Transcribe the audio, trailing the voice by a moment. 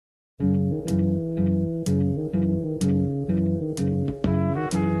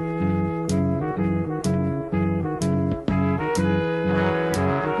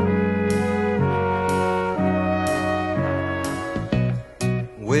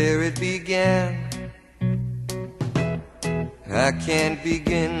where it began. I can't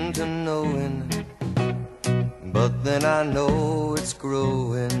begin to knowing, but then I know it's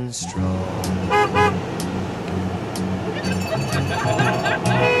growing strong.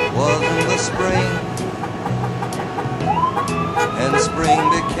 Wasn't the spring, and spring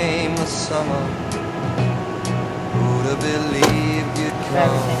became the summer. Who'd have believed you'd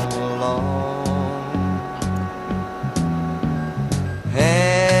come along?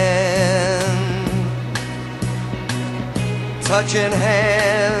 Touching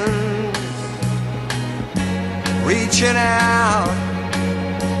hands, reaching out,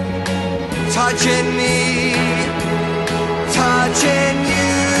 touching me, touching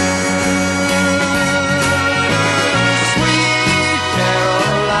you. Sweet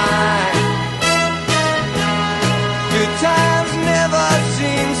Caroline, good times never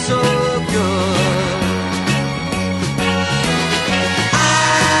seem so good.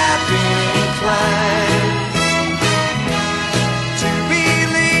 I've been inclined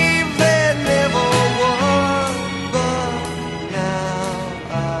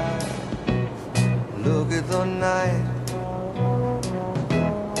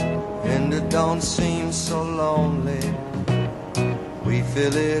don't seem so lonely. We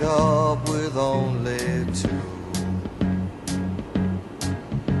fill it up with only two.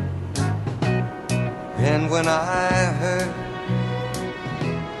 And when I hurt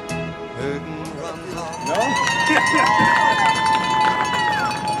and runs off. No?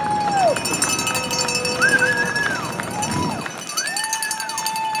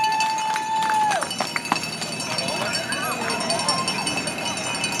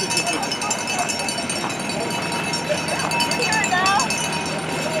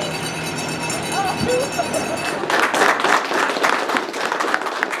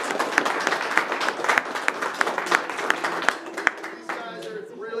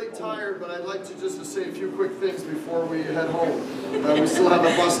 We head home. We still have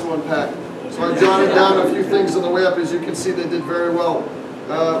a bus to unpack. So I jotted down a few things on the way up. As you can see, they did very well.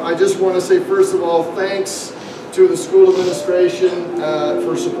 I just want to say, first of all, thanks to the school administration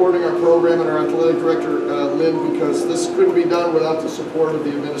for supporting our program and our athletic director, Lynn, because this couldn't be done without the support of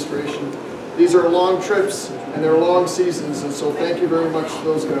the administration. These are long trips and they're long seasons, and so thank you very much to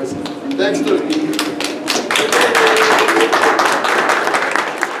those guys. Thanks to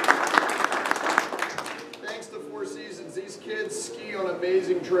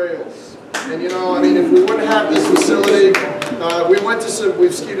amazing trails. And you know, I mean, if we wouldn't have this facility,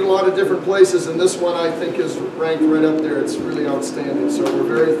 we've skied a lot of different places, and this one I think is ranked right up there. It's really outstanding, so we're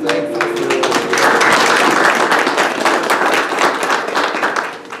very thankful for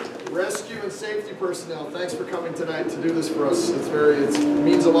it. Rescue and safety personnel, thanks for coming tonight to do this for us. It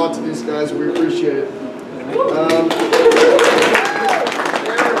means a lot to these guys. We appreciate it.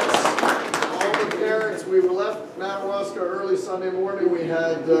 We left Madawaska early Sunday morning. We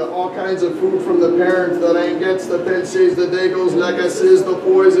had all kinds of food from the parents, the Rangettes, the Pensies, the Dagos, Legacies, the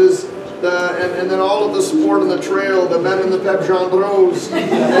Poises, and then all of the support on the trail, the men in the Pep Gendros,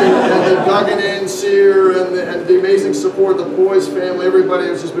 and the Duggan and Sear, and the amazing support, the Poise family, everybody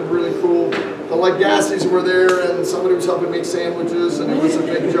has just been really cool. The Legacies were there, and somebody was helping make sandwiches, and it was a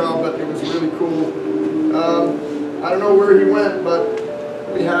big job, but it was really cool. I don't know where he went, but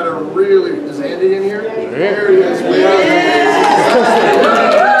we had a really, is Andy in here? There he is. We had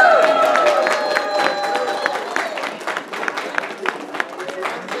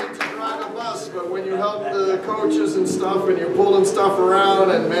to drive a bus, but when you help the coaches and stuff and you're pulling stuff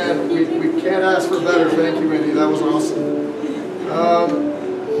around, and man, we can't ask for better. Thank you, Andy. That was awesome.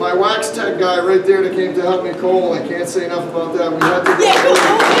 My wax tech guy right there that came to help me, Cole, I can't say enough about that. We had to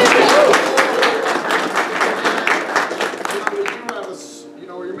go.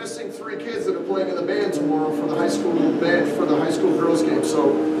 For the high school band, for the high school girls game,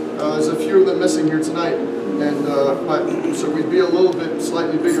 so there's a few of them missing here tonight, and so we'd be a little bit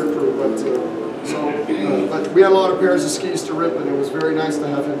slightly bigger crew, but but we had a lot of pairs of skis to rip, and it was very nice to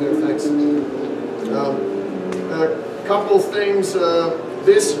have him there. Thanks. A couple things.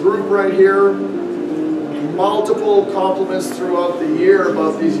 This group right here, multiple compliments throughout the year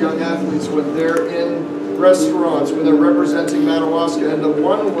about these young athletes when they're in restaurants, when they're representing Madawaska, and the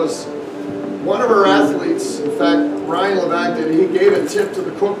one was. One of our athletes, in fact, Ryan Levac did, he gave a tip to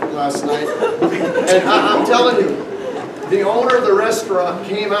the cook last night. And I'm telling you, the owner of the restaurant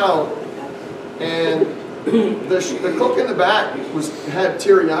came out, and the cook in the back had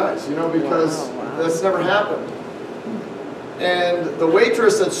teary eyes, you know, because that's never happened. And the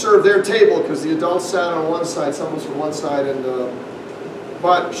waitress that served their table, because the adults sat on one side, some was from one side, and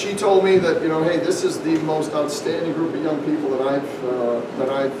But she told me that, you know, hey, this is the most outstanding group of young people that I've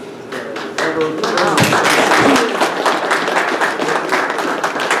ever.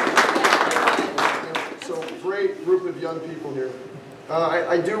 So great group of young people here.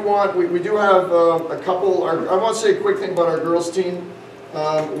 I do want, we do have a couple, I want to say a quick thing about our girls team.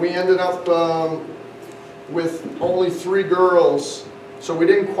 We ended up with only 3 girls, so we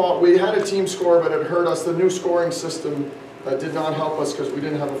didn't we had a team score, but it hurt us. The new scoring system did not help us because we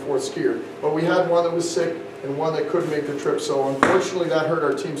didn't have a 4th skier. But we had one that was sick and one that couldn't make the trip, so unfortunately that hurt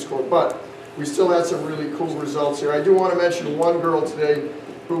our team score. But we still had some really cool results here. I do want to mention one girl today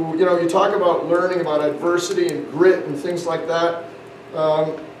who, you know, you talk about learning about adversity and grit and things like that.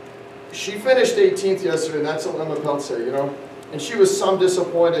 She finished 18th yesterday, and that's what MMHS say, you know. And she was some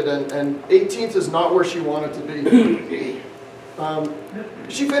disappointed, and 18th is not where she wanted to be.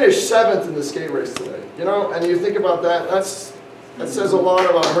 She finished 7th in the skate race today, you know, and you think about that, that says a lot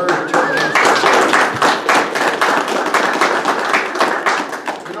about her determination.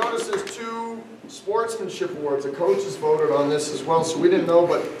 You notice there's 2 sportsmanship awards. The coaches voted on this as well, so we didn't know,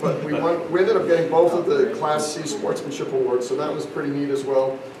 but we ended up getting both of the Class C sportsmanship awards, so that was pretty neat as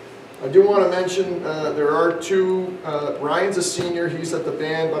well. I do want to mention there are 2, Ryan's a senior, he's at the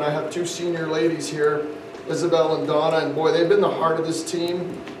band, but I have 2 senior ladies here, Isabel and Donna, and boy, they've been the heart of this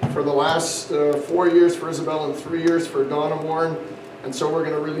team for the last 4 years for Isabel and 3 years for Donna Warren, and so we're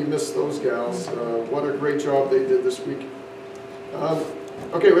going to really miss those gals. What a great job they did this week.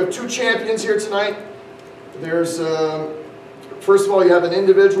 Okay, we have 2 champions here tonight. There's, first of all, you have an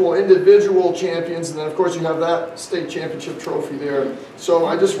individual champions, and then of course you have that state championship trophy there. So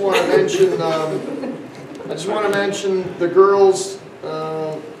I just want to mention, the girls.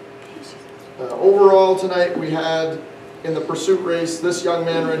 Overall tonight, we had in the pursuit race. This young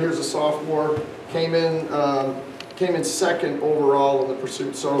man right here is a sophomore. Came in 2nd overall in the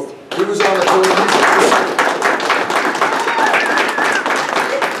pursuit. So he was on the podium.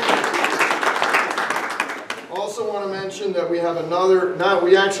 That we have another, now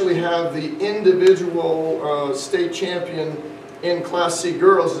we actually have the individual state champion in Class C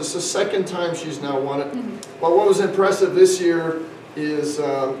girls. This is the 2nd time she's now won it. But what was impressive this year is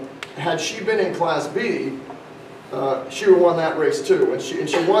had she been in Class B, she would have won that race too. And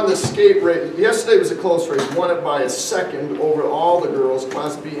she won the skate race. Yesterday was a close race, won it by a 2nd over all the girls,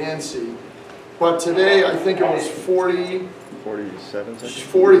 Class B and C. But today I think it was 47 seconds?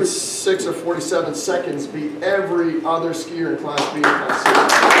 46 or 47 seconds beat every other skier in Class B and Class C.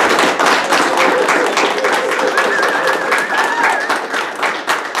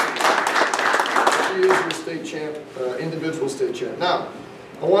 She is your state champ, individual state champ. Now,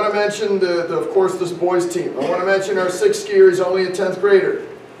 I want to mention, of course, this boys team. I want to mention our 6th skier. He's only a 10th grader.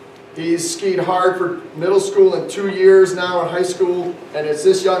 He's skied hard for middle school and 2 years now in high school, and it's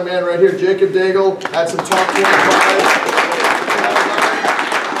this young man right here, Jacob Daigle, had some top 25.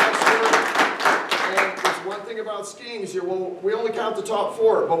 Skiing is well, we only count the top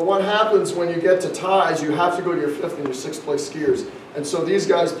 4, but what happens when you get to ties, you have to go to your 5th and your 6th place skiers. And so these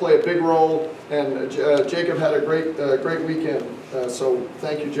guys play a big role, and Jacob had a great weekend. So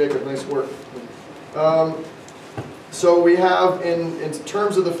thank you, Jacob, nice work. So we have, in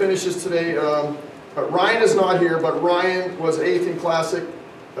terms of the finishes today, Ryan is not here, but Ryan was 8th in Classic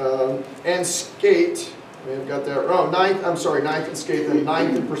and Skate. We've got that, 9th, I'm sorry, 9th in Skate and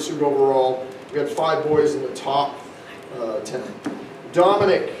 9th in Pursuit overall. We got 5 boys in the top 10.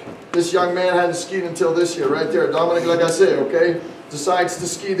 Dominic, this young man hadn't skied until this year, right there. Dominic Lagacé, okay, decides to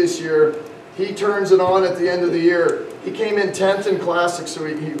ski this year. He turns it on at the end of the year. He came in 10th in Classic, so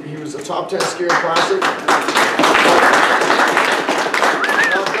he was a top 10 skier in Classic.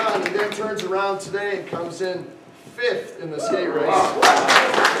 Well done. He then turns around today and comes in 5th in the skate race.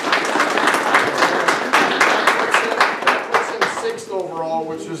 Overall,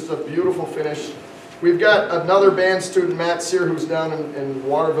 which is a beautiful finish. We've got another band student, Matt Sear, who's down in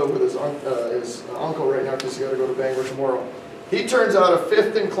Waterville with his uncle right now because he's got to go to Bangor tomorrow. He turns out a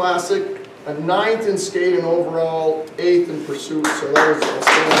 5th in Classic, a 9th in Skate, and overall 8th in Pursuit. So that was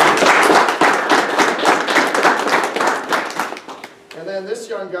and then this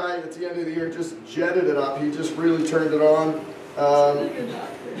young guy at the end of the year just jetted it up. He just really turned it on.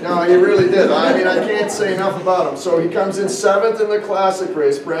 No, he really did. I mean, I can't say enough about him. So he comes in 7th in the Classic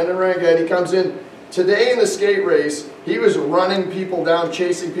race, Brandon Ranget. He comes in today in the skate race. He was running people down,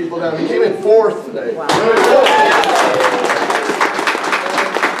 chasing people down. He came in 4th today. Wow. That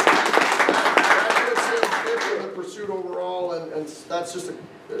puts him 5th in the Pursuit overall, and that's just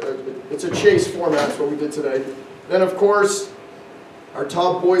it's a chase format. That's what we did today. Then, of course, our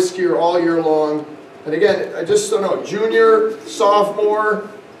top boy skier all year long, And again, I just don't know, junior, sophomore,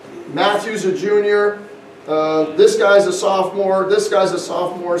 Matthew's a junior, this guy's a sophomore, this guy's a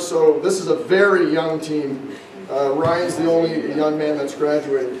sophomore, so this is a very young team. Ryan's the only young man that's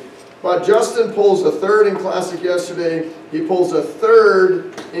graduated. But Justin pulls a third in Classic yesterday. He pulls a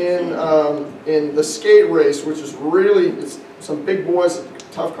third in the skate race, which is really, it's some big boys,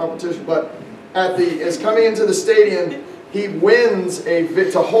 tough competition. But is coming into the stadium, he wins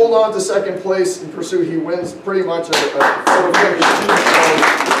to hold on to second place in pursuit. He wins pretty much a photo finish.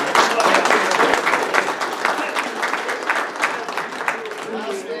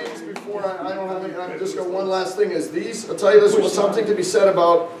 Last things before I don't have any. I just got one last thing. Is these? I'll tell you, this was something to be said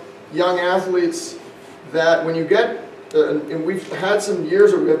about young athletes. That when you get, and we've had some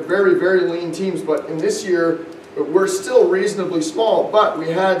years where we have very, very lean teams, but in this year we're still reasonably small. But we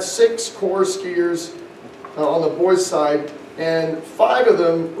had 6 core skiers on the boys' side, and 5 of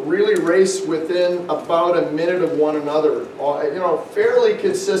them really race within about a minute of one another. You know, fairly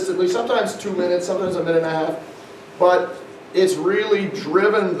consistently. Sometimes 2 minutes, sometimes a minute and a half. But it's really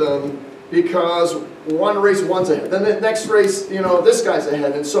driven them because one race one's ahead. Then the next race, you know, this guy's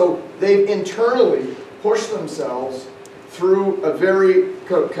ahead, and so they've internally pushed themselves through a very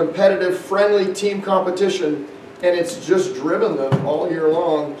competitive, friendly team competition, and it's just driven them all year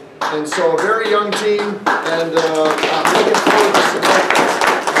long. And so a very young team, and I'm looking forward to some more.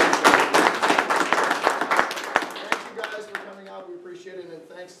 Thank you guys for coming out. We appreciate it, and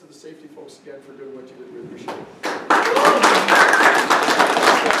thanks to the safety folks again for doing what you did. We appreciate it.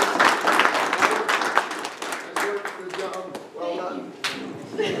 Good job. Well done.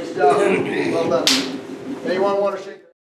 Nice job. Well done. Anyone want to shake?